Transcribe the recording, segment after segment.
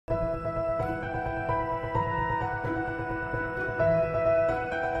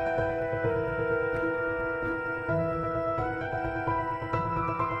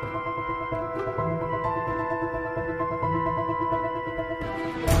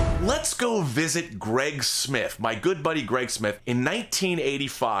Let's go visit Greg Smith, my good buddy Greg Smith. In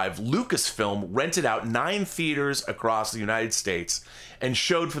 1985, Lucasfilm rented out 9 theaters across the United States and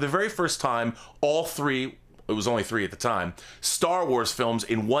showed for the very first time all 3, it was only 3 at the time, Star Wars films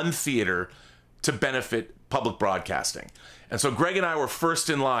in one theater to benefit public broadcasting. And so Greg and I were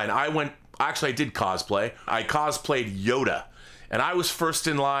first in line. Actually I did cosplay. I cosplayed Yoda. And I was first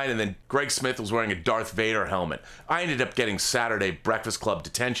in line, and then Greg Smith was wearing a Darth Vader helmet. I ended up getting Saturday Breakfast Club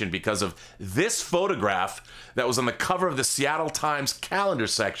detention because of this photograph that was on the cover of the Seattle Times calendar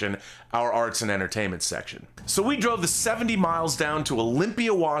section, our arts and entertainment section. So we drove the 70 miles down to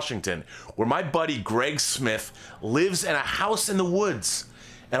Olympia, Washington, where my buddy Greg Smith lives in a house in the woods.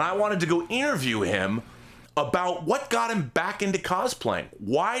 And I wanted to go interview him about what got him back into cosplaying.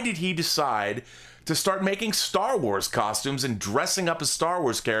 Why did he decide to start making Star Wars costumes and dressing up as Star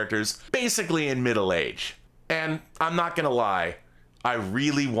Wars characters basically in middle age? And I'm not gonna lie, I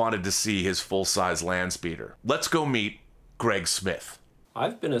really wanted to see his full-size land speeder. Let's go meet Greg Smith.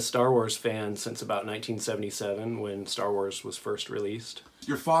 I've been a Star Wars fan since about 1977 when Star Wars was first released.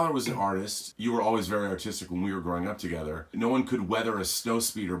 Your father was an artist. You were always very artistic when we were growing up together. No one could weather a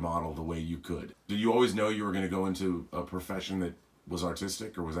snowspeeder model the way you could. Did you always know you were going to go into a profession that was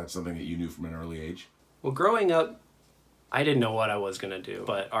artistic, or was that something that you knew from an early age? Well, growing up, I didn't know what I was going to do,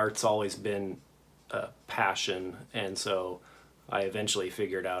 but art's always been a passion, and so I eventually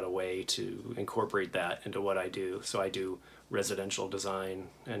figured out a way to incorporate that into what I do. So I do residential design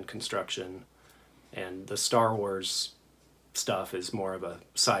and construction, and the Star Wars stuff is more of a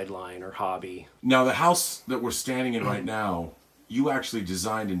sideline or hobby. Now, the house that we're standing in right now, you actually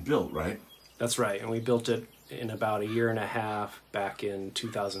designed and built, right? That's right, and we built it in about a year and a half back in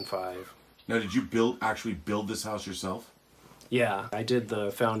 2005. Now, did you actually build this house yourself? Yeah, I did the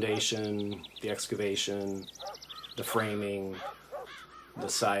foundation, the excavation, the framing, the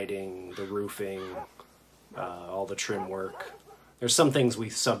siding, the roofing, all the trim work. There's some things we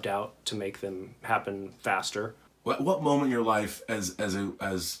subbed out to make them happen faster. What moment in your life, as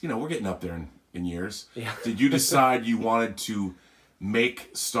you know, we're getting up there in years, yeah. Did you decide you wanted to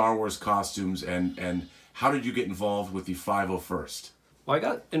make Star Wars costumes, and how did you get involved with the 501st? Well, I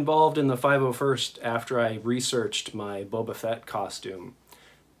got involved in the 501st after I researched my Boba Fett costume.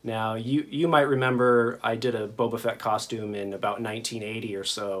 Now, you might remember I did a Boba Fett costume in about 1980 or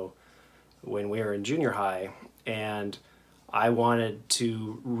so when we were in junior high, and I wanted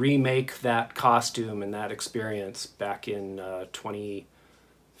to remake that costume and that experience back in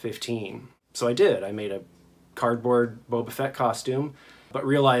 2015. So I did. I made a cardboard Boba Fett costume, but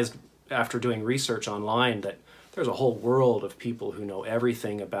realized after doing research online that there's a whole world of people who know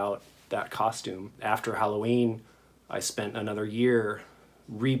everything about that costume. After Halloween, I spent another year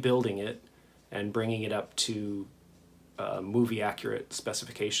rebuilding it and bringing it up to movie-accurate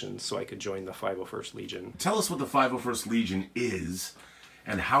specifications so I could join the 501st Legion. Tell us what the 501st Legion is,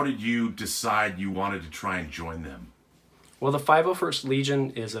 and how did you decide you wanted to try and join them? Well, the 501st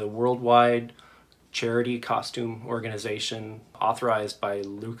Legion is a worldwide charity costume organization authorized by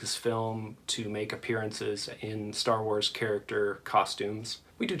Lucasfilm to make appearances in Star Wars character costumes.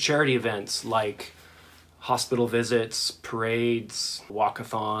 We do charity events like hospital visits, parades,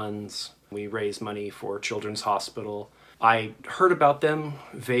 walkathons. We raise money for Children's Hospital. I heard about them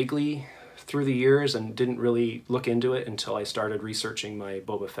vaguely through the years and didn't really look into it until I started researching my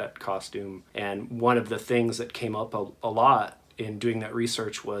Boba Fett costume. And one of the things that came up a lot in doing that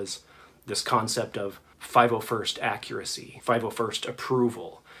research was this concept of 501st accuracy, 501st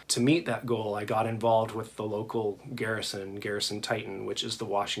approval. To meet that goal, I got involved with the local garrison, Garrison Titan, which is the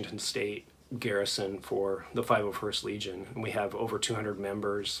Washington State garrison for the 501st Legion. And we have over 200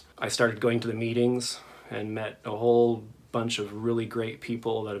 members. I started going to the meetings and met a whole bunch of really great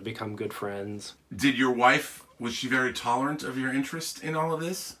people that have become good friends. Did your wife, was she very tolerant of your interest in all of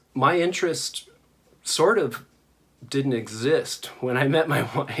this? My interest sort of didn't exist when I met my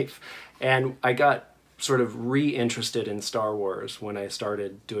wife, and I got sort of re-interested in Star Wars when I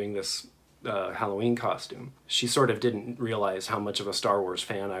started doing this Halloween costume. She sort of didn't realize how much of a Star Wars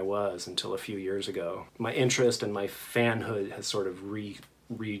fan I was until a few years ago. My interest and my fanhood has sort of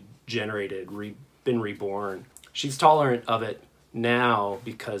regenerated, been reborn. She's tolerant of it now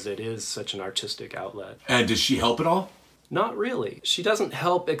because it is such an artistic outlet. And does she help at all? Not really. She doesn't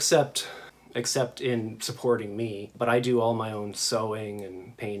help except in supporting me, but I do all my own sewing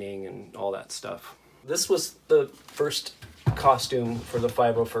and painting and all that stuff. This was the first costume for the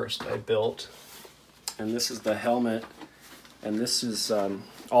 501st I built, and this is the helmet, and this is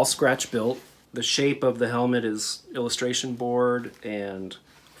all scratch built. The shape of the helmet is illustration board and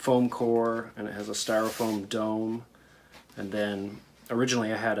foam core, and it has a styrofoam dome, and then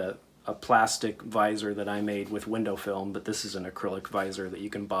Originally I had a plastic visor that I made with window film, but this is an acrylic visor that you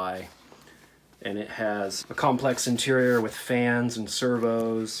can buy. And it has a complex interior with fans and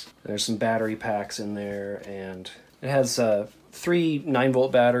servos. There's some battery packs in there, and it has 3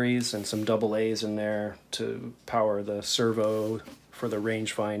 9-volt batteries and some AA's in there to power the servo for the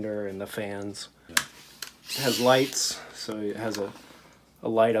rangefinder and the fans. Yeah. It has lights, so it has a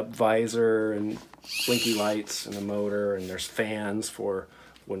light-up visor and blinky lights and a motor, and there's fans for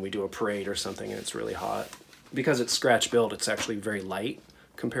when we do a parade or something and it's really hot. Because it's scratch built, it's actually very light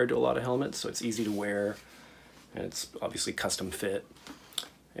compared to a lot of helmets, so it's easy to wear, and it's obviously custom fit.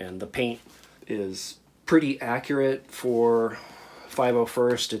 And the paint is pretty accurate for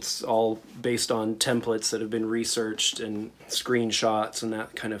 501st. It's all based on templates that have been researched and screenshots and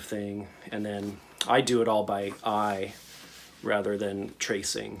that kind of thing. And then I do it all by eye rather than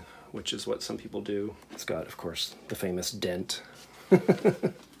tracing, which is what some people do. It's got, of course, the famous dent.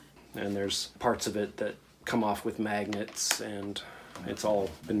 And there's parts of it that come off with magnets, and it's all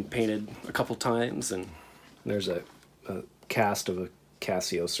been painted a couple times. And there's a cast of a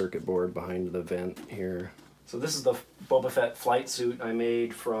Casio circuit board behind the vent here. So this is the Boba Fett flight suit I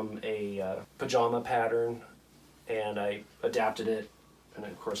made from a pajama pattern, and I adapted it. And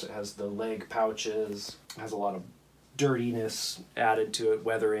of course it has the leg pouches, it has a lot of dirtiness added to it,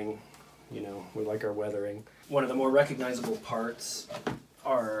 weathering. You know, we like our weathering. One of the more recognizable parts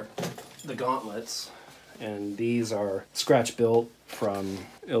are the gauntlets, and these are scratch built from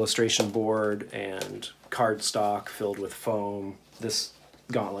illustration board and cardstock filled with foam. This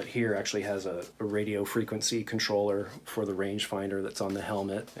gauntlet here actually has a radio frequency controller for the rangefinder that's on the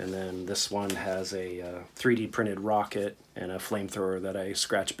helmet, and then this one has a 3D printed rocket and a flamethrower that I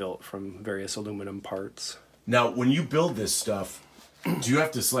scratch built from various aluminum parts. Now, when you build this stuff, do you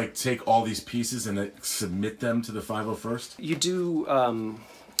have to like take all these pieces and submit them to the 501st? You do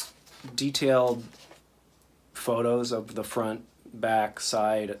detailed photos of the front, back,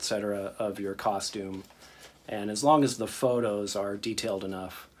 side, etc. of your costume, and as long as the photos are detailed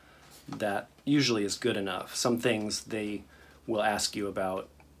enough, that usually is good enough. Some things they will ask you about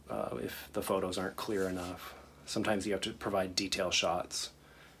if the photos aren't clear enough. Sometimes you have to provide detail shots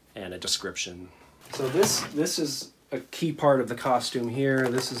and a description. So this is a key part of the costume here.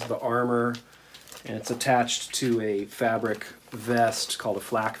 This is the armor, and it's attached to a fabric vest called a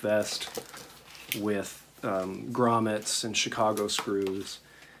flak vest with grommets and Chicago screws.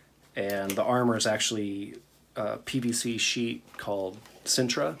 And the armor is actually a PVC sheet called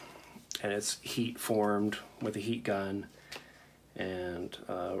Sintra, and it's heat formed with a heat gun, and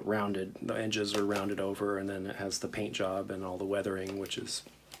rounded. The edges are rounded over, and then it has the paint job and all the weathering, which is,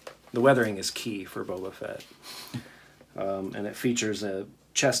 the weathering is key for Boba Fett. And it features a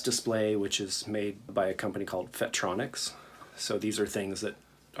chest display, which is made by a company called Fettronics. So these are things that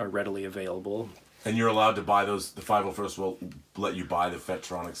are readily available. And you're allowed to buy those, the 501st will let you buy the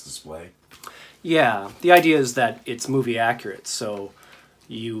Fettronics display? Yeah, the idea is that it's movie accurate, so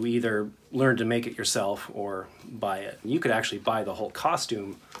you either learn to make it yourself or buy it. You could actually buy the whole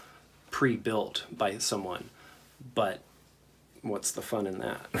costume pre-built by someone, but what's the fun in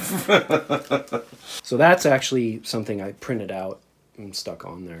that? So that's actually something I printed out and stuck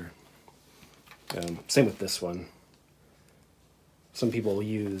on there. Same with this one. Some people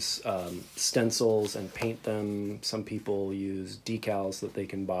use stencils and paint them. Some people use decals that they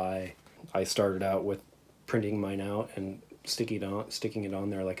can buy. I started out with printing mine out and sticking it on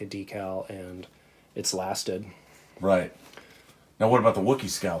there like a decal, and it's lasted. Right. Now what about the Wookiee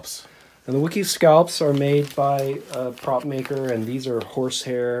scalps? And the Wookiee scalps are made by a prop maker, and these are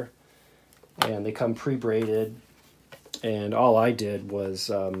horsehair, and they come pre-braided. And all I did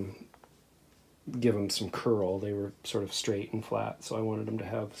was give them some curl. They were sort of straight and flat, so I wanted them to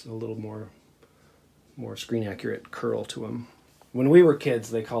have a little more screen-accurate curl to them. When we were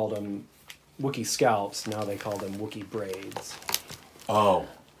kids, they called them Wookiee scalps. Now they call them Wookiee braids. Oh.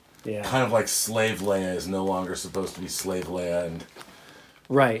 Yeah. Kind of like Slave Leia is no longer supposed to be Slave Leia, and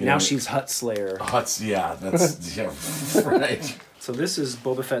right, now she's Hutt Slayer. Hutt's, yeah, that's, yeah, right. So this is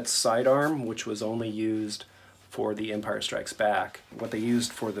Boba Fett's sidearm, which was only used for The Empire Strikes Back. What they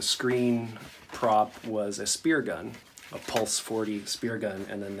used for the screen prop was a spear gun, a Pulse 40 spear gun,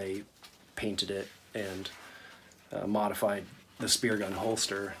 and then they painted it and modified the spear gun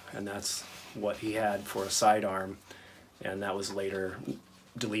holster, and that's what he had for a sidearm, and that was later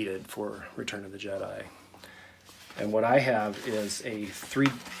deleted for Return of the Jedi. And what I have is a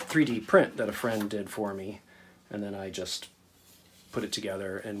 3D print that a friend did for me, and then I just put it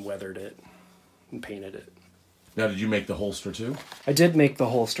together and weathered it and painted it. Now, did you make the holster too? I did make the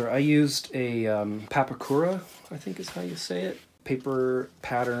holster. I used a Papakura, I think is how you say it. paper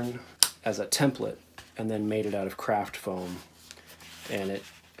pattern as a template and then made it out of craft foam. And it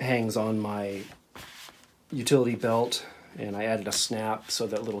hangs on my utility belt, and I added a snap so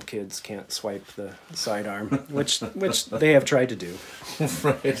that little kids can't swipe the sidearm, which they have tried to do.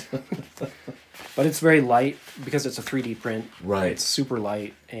 Right. But it's very light because it's a 3D print. Right. It's super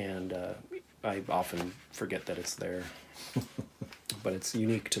light, and I often forget that it's there. But it's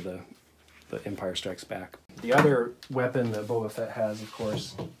unique to the Empire Strikes Back. The other weapon that Boba Fett has, of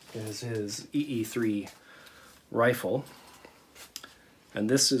course, is his EE-3 rifle. And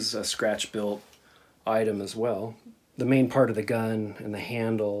this is a scratch-built item as well. The main part of the gun and the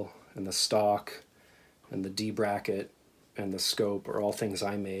handle and the stock and the D-bracket and the scope are all things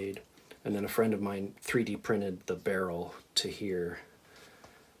I made. And then a friend of mine 3D printed the barrel to here.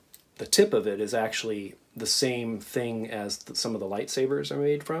 The tip of it is actually the same thing as some of the lightsabers are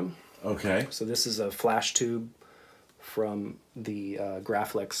made from. Okay. So this is a flash tube from the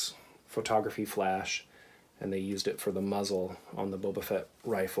Graflex photography flash, and they used it for the muzzle on the Boba Fett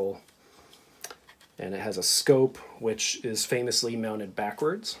rifle. And it has a scope, which is famously mounted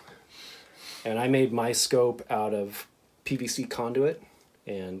backwards. And I made my scope out of PVC conduit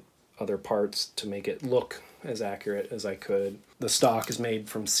and other parts to make it look as accurate as I could. The stock is made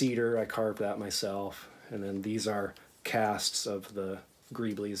from cedar. I carved that myself. And then these are casts of the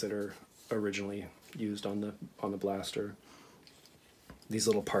greeblies that are originally used on the blaster. These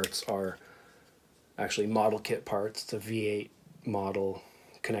little parts are actually model kit parts. It's a V8 model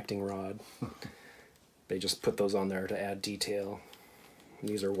connecting rod. They just put those on there to add detail. And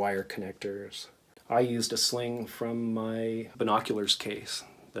these are wire connectors. I used a sling from my binoculars case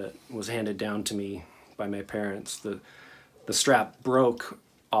that was handed down to me by my parents. The strap broke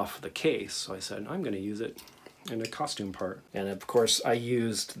off the case, so I said, I'm going to use it in a costume part. And of course I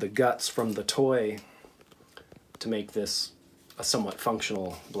used the guts from the toy to make this a somewhat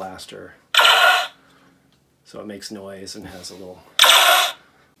functional blaster. So it makes noise and has a little...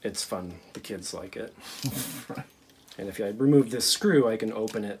 It's fun. The kids like it. And if I remove this screw, I can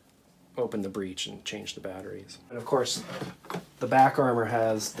open the breech and change the batteries. And of course, the back armor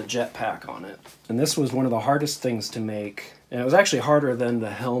has the jetpack on it. And this was one of the hardest things to make. And it was actually harder than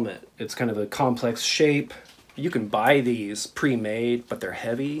the helmet. It's kind of a complex shape. You can buy these pre-made, but they're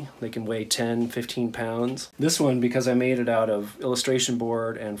heavy. They can weigh 10, 15 pounds. This one, because I made it out of illustration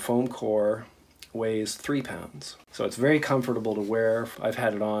board and foam core, weighs 3 pounds. So it's very comfortable to wear. I've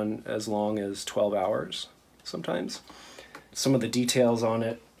had it on as long as 12 hours sometimes. Some of the details on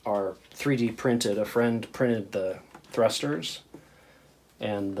it are 3D printed. A friend printed the thrusters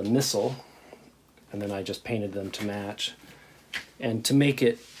and the missile, and then I just painted them to match. And to make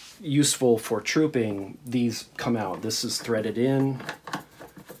it useful for trooping, these come out. This is threaded in,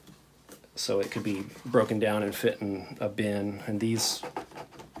 so it could be broken down and fit in a bin, and these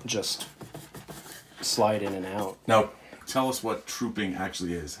just slide in and out. Now, tell us what trooping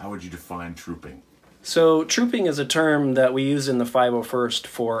actually is. How would you define trooping? So trooping is a term that we use in the 501st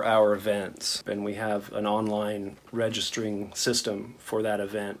for our events, and we have an online registering system for that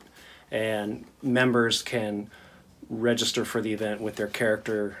event, and members can register for the event with their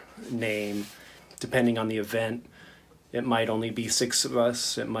character name. Depending on the event, it might only be 6 of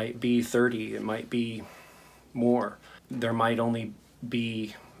us, it might be 30, it might be more. There might only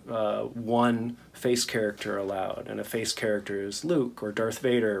be one face character allowed, and a face character is Luke or Darth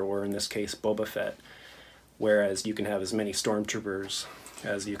Vader, or in this case Boba Fett, whereas you can have as many stormtroopers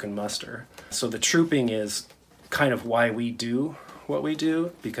as you can muster. So the trooping is kind of why we do what we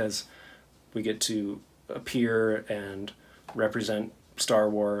do, because we get to appear and represent Star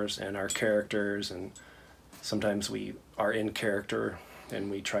Wars and our characters, and sometimes we are in character and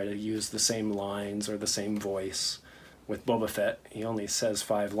we try to use the same lines or the same voice. With Boba Fett, he only says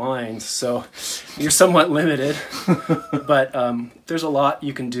 5 lines, so you're somewhat limited. But there's a lot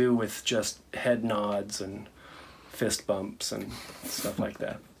you can do with just head nods and fist bumps and stuff like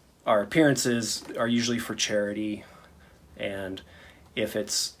that. Our appearances are usually for charity, and if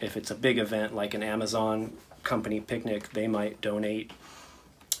it's a big event like an Amazon company picnic, they might donate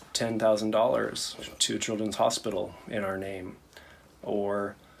 $10,000 to a children's hospital in our name.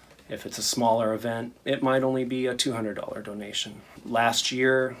 Or if it's a smaller event, it might only be a $200 donation. Last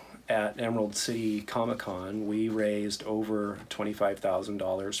year at Emerald City Comic-Con, we raised over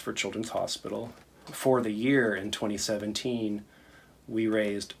 $25,000 for Children's Hospital. For the year in 2017, we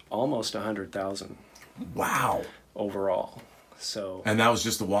raised almost $100,000. Wow. Overall. So. And that was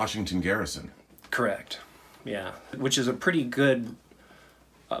just the Washington Garrison. Correct. Yeah. Which is a pretty good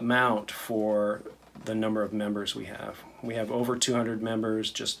amount for the number of members we have. We have over 200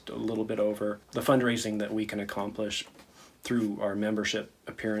 members, just a little bit over. The fundraising that we can accomplish through our membership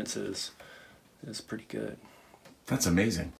appearances is pretty good. That's amazing.